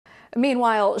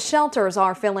Meanwhile, shelters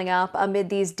are filling up amid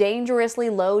these dangerously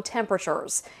low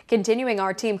temperatures. Continuing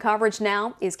our team coverage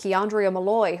now is Keaundria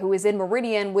Milloy, who is in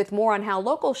Meridian with more on how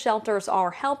local shelters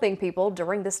are helping people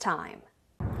during this time.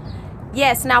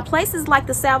 Yes, now places like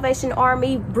the Salvation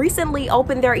Army recently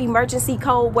opened their emergency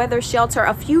cold weather shelter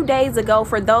a few days ago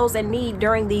for those in need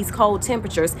during these cold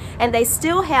temperatures, and they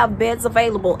still have beds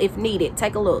available if needed.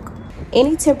 Take a look.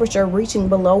 Any temperature reaching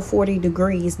below 40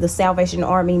 degrees, the Salvation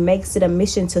Army makes it a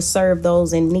mission to serve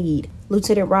those in need.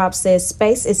 Lieutenant Rob says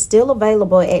space is still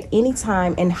available at any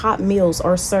time and hot meals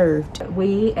are served.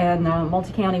 We and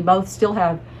Multi-County both still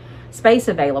have space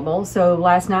available. So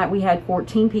last night we had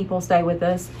 14 people stay with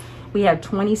us. We have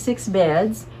 26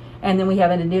 beds, and then we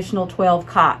have an additional 12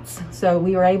 cots. So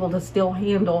we were able to still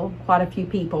handle quite a few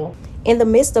people. In the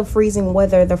midst of freezing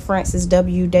weather, the Francis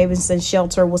W. Davidson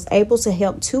shelter was able to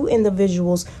help 2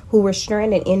 individuals who were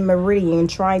stranded in Meridian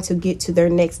trying to get to their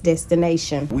next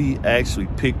destination. We actually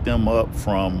picked them up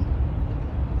from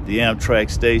the Amtrak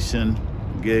station,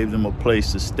 gave them a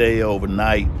place to stay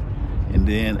overnight, and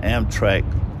then Amtrak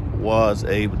was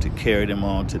able to carry them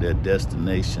on to their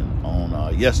destination on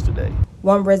yesterday.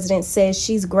 One resident says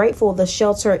she's grateful the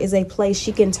shelter is a place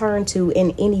she can turn to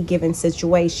in any given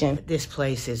situation. This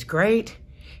place is great.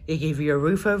 They give you a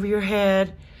roof over your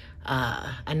head,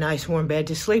 a nice warm bed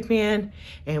to sleep in,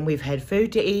 and we've had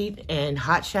food to eat and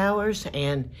hot showers,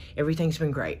 and everything's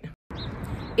been great.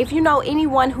 If you know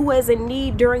anyone who is in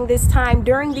need during this time,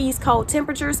 during these cold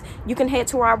temperatures, you can head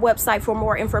to our website for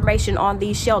more information on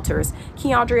these shelters.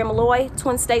 Keaundria Milloy,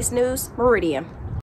 Twin States News, Meridian.